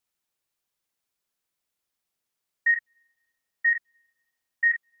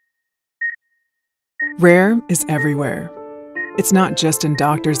Rare is everywhere. It's not just in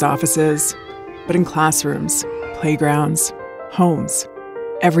doctors' offices, but in classrooms, playgrounds, homes,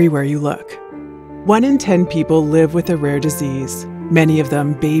 everywhere you look. 1 in 10 people live with a rare disease, many of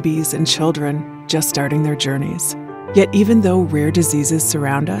them babies and children just starting their journeys. Yet even though rare diseases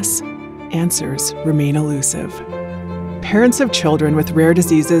surround us, answers remain elusive. Parents of children with rare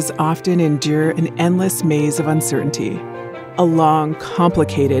diseases often endure an endless maze of uncertainty, a long,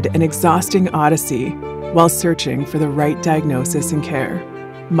 complicated, and exhausting odyssey while searching for the right diagnosis and care.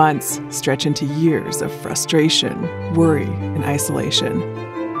 Months stretch into years of frustration, worry, and isolation.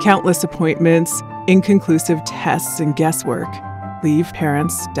 Countless appointments, inconclusive tests, and guesswork leave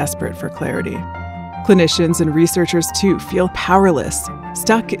parents desperate for clarity. Clinicians and researchers, too, feel powerless,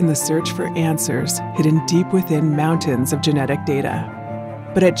 stuck in the search for answers hidden deep within mountains of genetic data.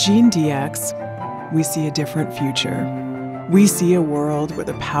 But at GeneDx, we see a different future. We see a world where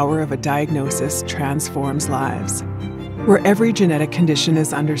the power of a diagnosis transforms lives, where every genetic condition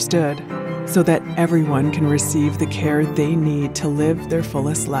is understood so that everyone can receive the care they need to live their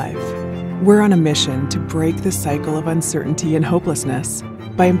fullest life. We're on a mission to break the cycle of uncertainty and hopelessness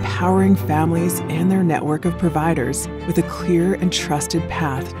by empowering families and their network of providers with a clear and trusted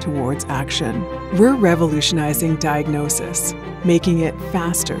path towards action. We're revolutionizing diagnosis, making it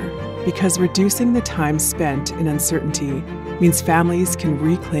faster, because reducing the time spent in uncertainty means families can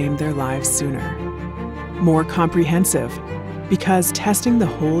reclaim their lives sooner. More comprehensive, because testing the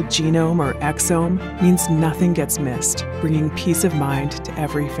whole genome or exome means nothing gets missed, bringing peace of mind to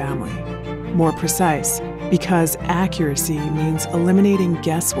every family. More precise, because accuracy means eliminating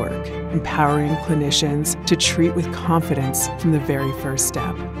guesswork, empowering clinicians to treat with confidence from the very first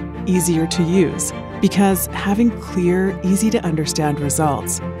step. Easier to use, because having clear, easy-to-understand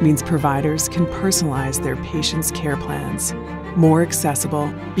results means providers can personalize their patients' care plans. More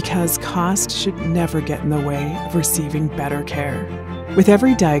accessible, because cost should never get in the way of receiving better care. With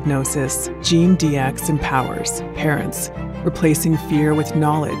every diagnosis, GeneDx empowers parents, replacing fear with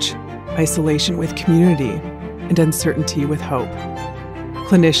knowledge, isolation with community, and uncertainty with hope.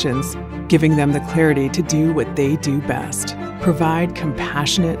 Clinicians, giving them the clarity to do what they do best, provide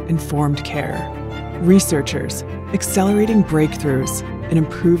compassionate, informed care. Researchers, accelerating breakthroughs and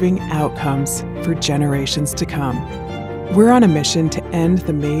improving outcomes for generations to come. We're on a mission to end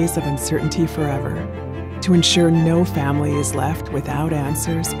the maze of uncertainty forever, to ensure no family is left without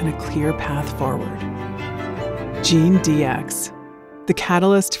answers and a clear path forward. GeneDx, the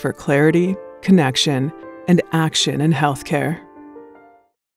catalyst for clarity, connection, and action in healthcare.